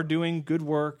that are doing good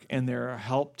work and they're a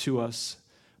help to us,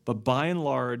 but by and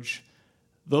large,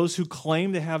 those who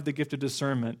claim to have the gift of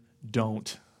discernment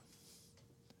don't.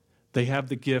 They have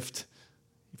the gift,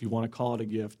 if you want to call it a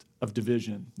gift, of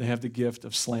division. They have the gift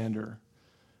of slander.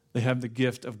 They have the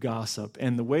gift of gossip.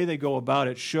 And the way they go about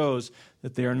it shows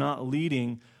that they are not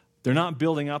leading, they're not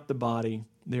building up the body,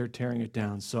 they're tearing it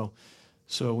down. So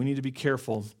we need to be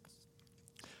careful.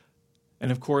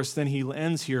 And of course, then he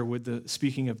ends here with the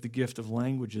speaking of the gift of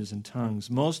languages and tongues.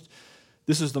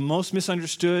 This is the most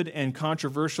misunderstood and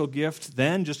controversial gift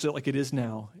then, just like it is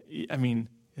now. I mean,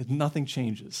 nothing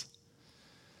changes.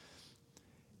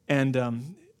 And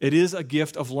it is a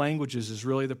gift of languages is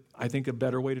really, I think, a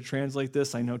better way to translate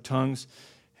this. I know tongues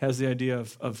has the idea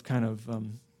of kind of,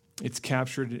 it's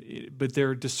captured, but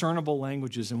they're discernible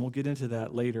languages, and we'll get into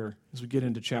that later as we get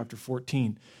into chapter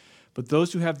 14. But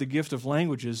those who have the gift of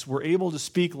languages were able to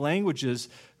speak languages,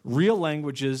 real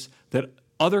languages that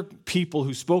other people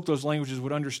who spoke those languages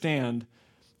would understand,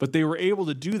 but they were able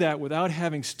to do that without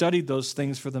having studied those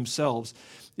things for themselves.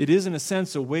 It is, in a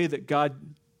sense, a way that God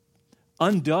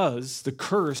undoes the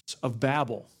curse of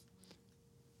Babel.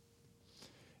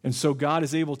 And so God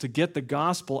is able to get the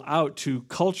gospel out to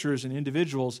cultures and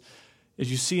individuals.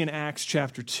 As you see in Acts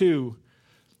chapter 2,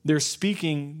 they're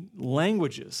speaking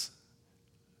languages,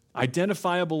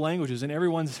 identifiable languages, and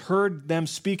everyone's heard them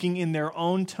speaking in their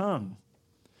own tongue.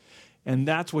 And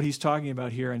that's what he's talking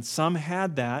about here. And some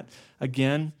had that,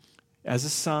 again, as a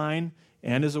sign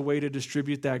and as a way to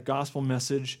distribute that gospel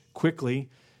message quickly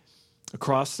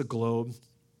across the globe.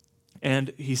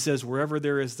 And he says, wherever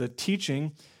there is the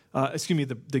teaching,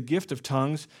 the gift of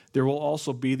tongues, there will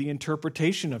also be the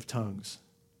interpretation of tongues.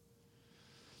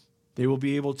 They will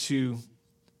be able to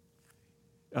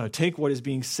take what is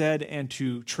being said and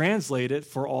to translate it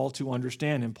for all to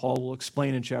understand. And Paul will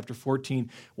explain in chapter 14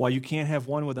 why you can't have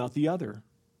one without the other.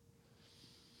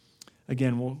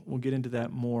 Again, we'll get into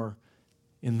that more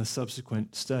in the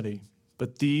subsequent study.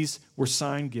 But these were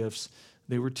sign gifts.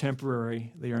 They were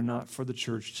temporary. They are not for the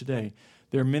church today.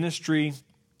 Their ministry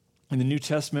in the New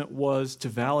Testament was to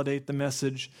validate the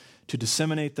message, to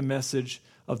disseminate the message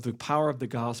of the power of the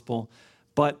gospel.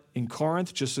 But in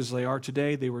Corinth, just as they are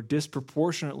today, they were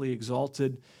disproportionately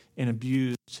exalted and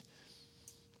abused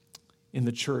in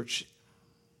the church.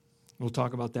 We'll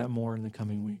talk about that more in the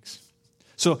coming weeks.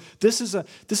 So this is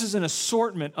an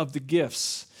assortment of the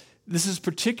gifts. This is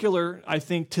particular, I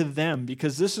think, to them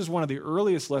because this is one of the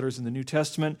earliest letters in the New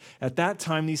Testament. At that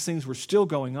time, these things were still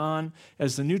going on.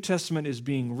 As the New Testament is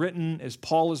being written, as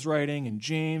Paul is writing, and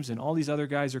James and all these other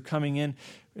guys are coming in,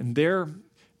 and they're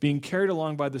being carried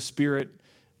along by the Spirit,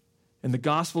 and the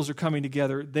Gospels are coming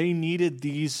together, they needed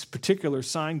these particular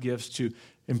sign gifts to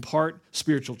impart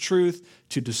spiritual truth,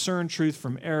 to discern truth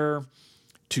from error,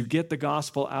 to get the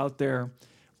gospel out there.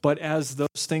 But as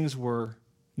those things were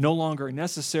no longer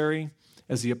necessary,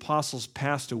 as the apostles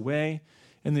passed away,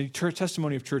 and the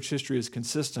testimony of church history is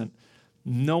consistent,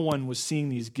 no one was seeing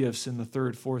these gifts in the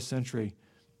 3rd, 4th century.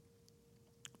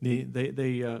 They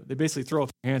basically throw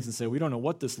up their hands and say, we don't know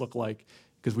what this looked like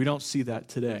because we don't see that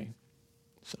today.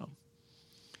 So,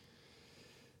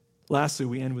 lastly,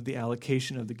 we end with the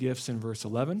allocation of the gifts in verse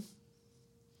 11.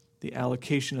 The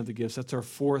allocation of the gifts. That's our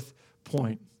 4th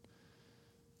point.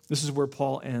 This is where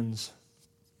Paul ends.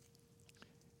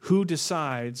 Who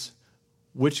decides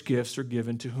which gifts are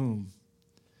given to whom?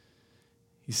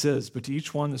 He says, but to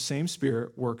each one the same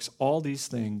Spirit works all these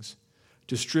things,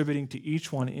 distributing to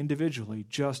each one individually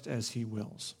just as he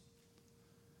wills.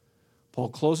 Paul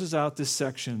closes out this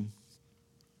section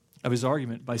of his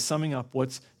argument by summing up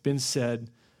what's been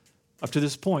said up to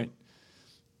this point.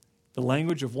 The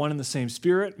language of one and the same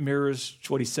Spirit mirrors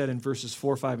what he said in verses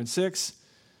 4, 5, and 6,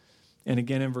 and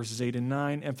again in verses 8 and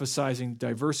 9, emphasizing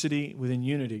diversity within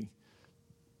unity.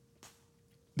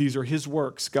 These are his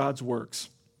works, God's works.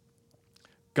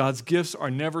 God's gifts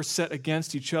are never set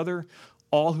against each other.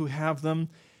 All who have them,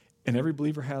 and every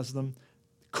believer has them,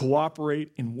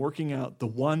 cooperate in working out the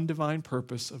one divine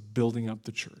purpose of building up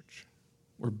the church.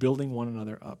 We're building one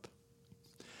another up.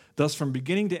 Thus, from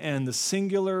beginning to end, the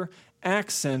singular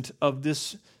accent of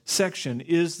this section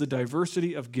is the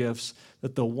diversity of gifts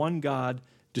that the one God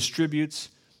distributes,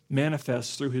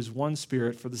 manifests through his one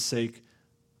Spirit for the sake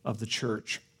of the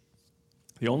church.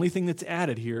 The only thing that's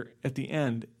added here at the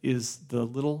end is the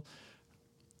little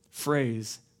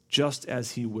phrase, just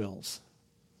as he wills.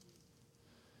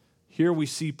 Here we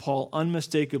see Paul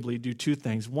unmistakably do two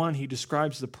things. One, he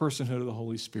describes the personhood of the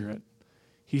Holy Spirit.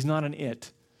 He's not an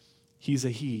it. He's a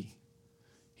he.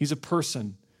 He's a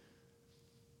person.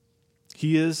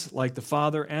 He is like the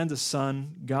Father and the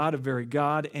Son, God of very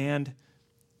God, and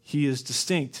he is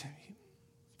distinct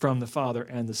from the Father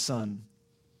and the Son.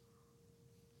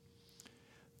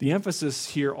 The emphasis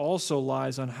here also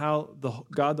lies on how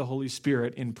God the Holy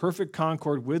Spirit, in perfect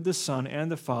concord with the Son and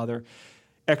the Father,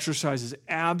 exercises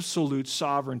absolute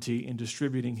sovereignty in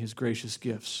distributing his gracious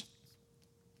gifts.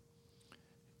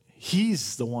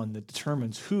 He's the one that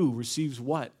determines who receives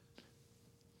what.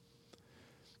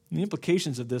 And the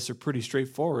implications of this are pretty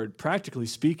straightforward. Practically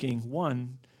speaking,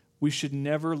 one, we should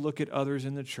never look at others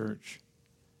in the church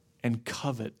and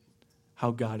covet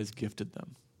how God has gifted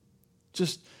them.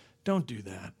 Just don't do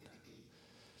that.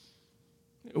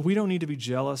 We don't need to be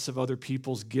jealous of other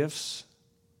people's gifts.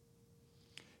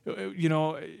 You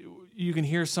know, you can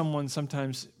hear someone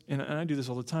sometimes, and I do this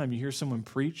all the time, you hear someone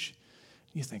preach,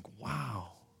 and you think, wow,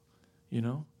 you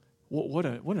know, what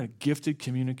a gifted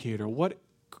communicator, what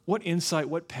insight,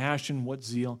 what passion, what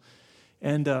zeal.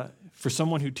 And for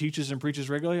someone who teaches and preaches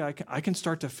regularly, I can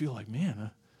start to feel like, man,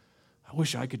 I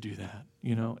wish I could do that,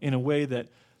 you know, in a way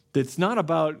that's not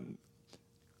about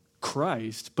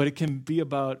Christ, but it can be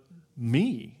about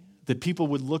me, that people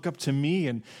would look up to me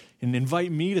and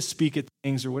invite me to speak at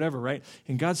things or whatever, right?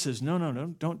 And God says, no,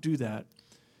 don't do that.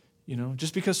 You know,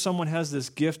 just because someone has this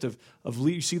gift of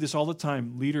you see this all the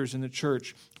time, leaders in the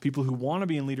church, people who want to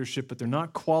be in leadership, but they're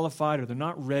not qualified or they're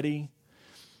not ready,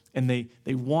 and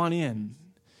they want in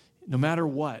no matter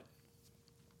what.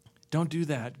 Don't do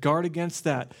that. Guard against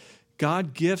that.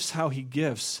 God gifts how he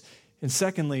gifts. And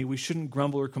secondly, we shouldn't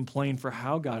grumble or complain for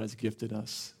how God has gifted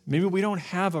us. Maybe we don't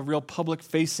have a real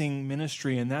public-facing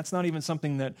ministry, and that's not even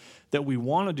something that we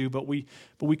want to do, but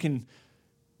we can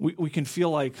feel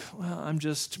like, well, I'm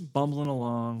just bumbling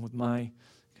along with my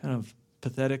kind of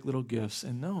pathetic little gifts.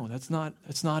 And no, that's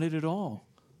not it at all.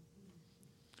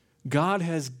 God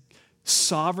has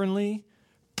sovereignly,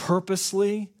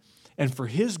 purposely, and for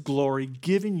his glory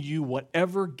given you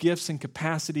whatever gifts and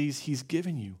capacities he's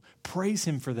given you. Praise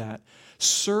him for that.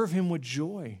 Serve him with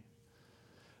joy.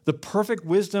 The perfect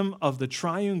wisdom of the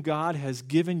triune God has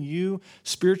given you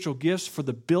spiritual gifts for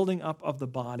the building up of the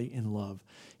body in love.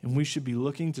 And we should be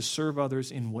looking to serve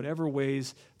others in whatever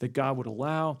ways that God would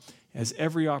allow as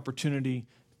every opportunity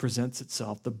presents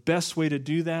itself. The best way to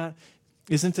do that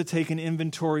isn't to take an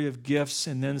inventory of gifts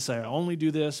and then say, I only do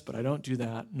this, but I don't do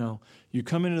that. No. You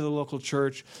come into the local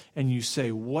church and you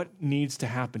say, what needs to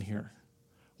happen here?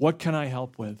 What can I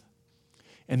help with?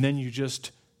 And then you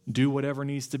just do whatever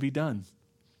needs to be done.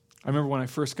 I remember when I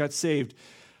first got saved,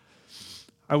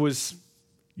 I was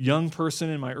a young person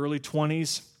in my early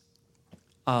 20s.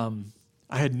 I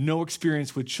had no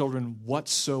experience with children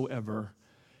whatsoever.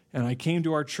 And I came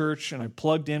to our church and I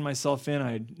plugged myself in.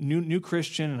 I had new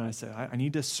Christian, and I said, I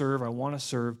need to serve. I want to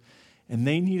serve. And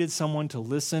they needed someone to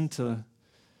listen to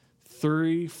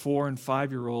 3, 4, and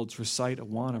 5-year-olds recite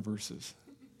Awana verses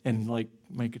and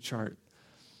make a chart.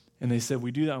 And they said,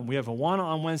 we do that. We have Awana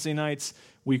on Wednesday nights.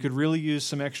 We could really use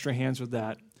some extra hands with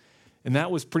that. And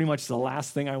that was pretty much the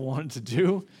last thing I wanted to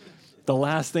do, the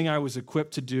last thing I was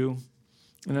equipped to do.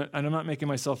 And I'm not making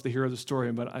myself the hero of the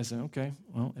story, but I said, okay,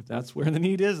 well, if that's where the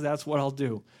need is, that's what I'll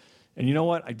do. And you know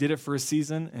what? I did it for a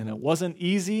season, and it wasn't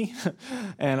easy,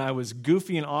 and I was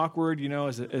goofy and awkward, you know,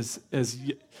 as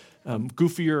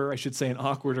goofier, I should say, and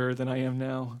awkwarder than I am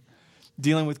now,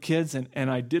 dealing with kids,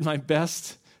 and I did my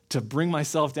best to bring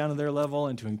myself down to their level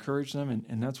and to encourage them,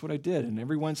 and that's what I did. And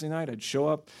every Wednesday night, I'd show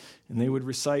up, and they would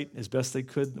recite as best they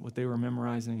could what they were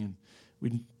memorizing, and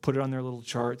we'd put it on their little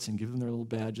charts and give them their little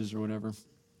badges or whatever.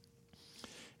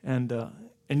 And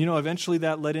And eventually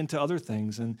that led into other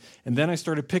things, and then I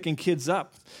started picking kids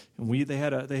up, and they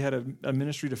had a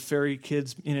ministry to ferry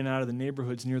kids in and out of the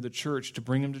neighborhoods near the church to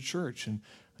bring them to church. And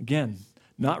again,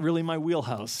 not really my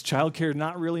wheelhouse. Childcare,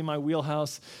 not really my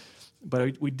wheelhouse,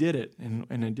 but we did it, and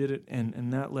I did it,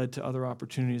 and that led to other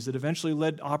opportunities that eventually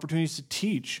led to opportunities to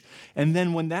teach. And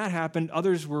then when that happened,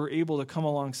 others were able to come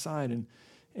alongside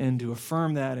and to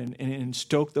affirm that and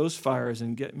stoke those fires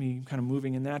and get me kind of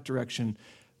moving in that direction.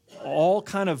 All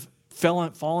kind of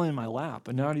fall in my lap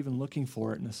and not even looking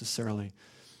for it necessarily.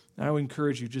 And I would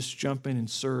encourage you, just jump in and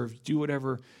serve. Do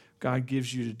whatever God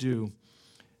gives you to do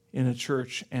in a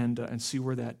church and see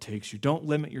where that takes you. Don't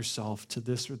limit yourself to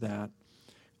this or that.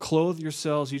 Clothe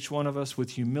yourselves, each one of us,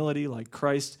 with humility like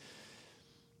Christ.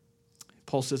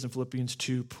 Paul says in Philippians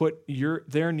 2, put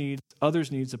their needs, others'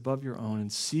 needs above your own,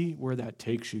 and see where that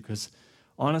takes you. Because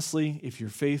honestly, if you're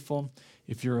faithful,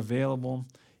 if you're available,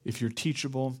 if you're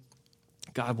teachable,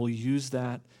 God will use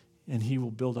that and he will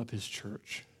build up his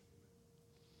church.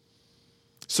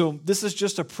 So this is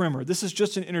just a primer. This is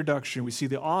just an introduction. We see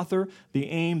the author, the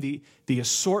aim, the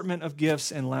assortment of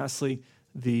gifts, and lastly,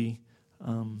 the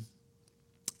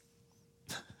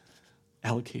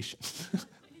allocation.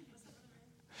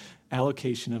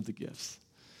 Allocation of the gifts.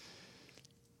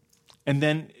 And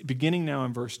then beginning now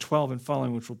in verse 12 and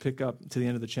following, which we'll pick up to the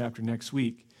end of the chapter next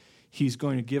week, he's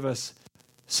going to give us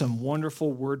some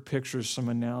wonderful word pictures, some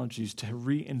analogies to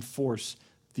reinforce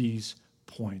these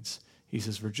points. He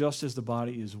says, for just as the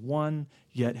body is one,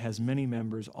 yet has many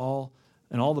members, all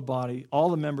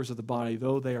the members of the body,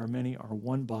 though they are many, are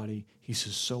one body, he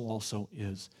says, so also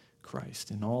is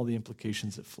Christ, and all the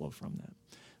implications that flow from that.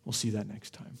 We'll see that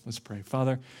next time. Let's pray.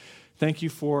 Father, thank you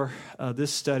for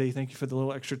this study. Thank you for the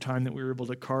little extra time that we were able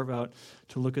to carve out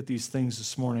to look at these things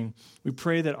this morning. We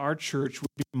pray that our church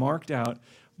would be marked out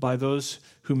by those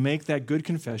who make that good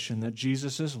confession that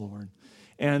Jesus is Lord,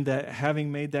 and that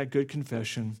having made that good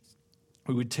confession,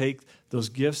 we would take those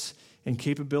gifts and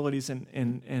capabilities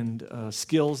and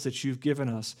skills that you've given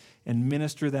us and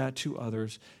minister that to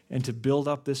others and to build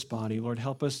up this body. Lord,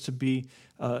 help us to be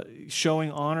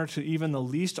showing honor to even the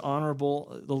least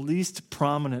honorable, the least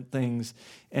prominent things.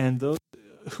 And those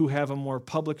who have a more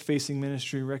public-facing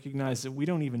ministry recognize that we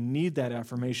don't even need that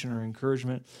affirmation or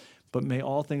encouragement, but may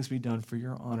all things be done for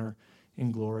your honor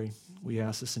and glory. We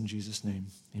ask this in Jesus' name.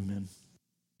 Amen.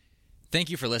 Thank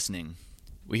you for listening.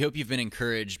 We hope you've been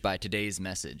encouraged by today's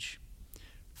message.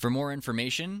 For more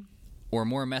information or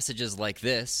more messages like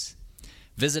this,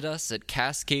 visit us at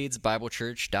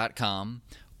cascadesbiblechurch.com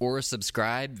or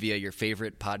subscribe via your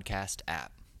favorite podcast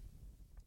app.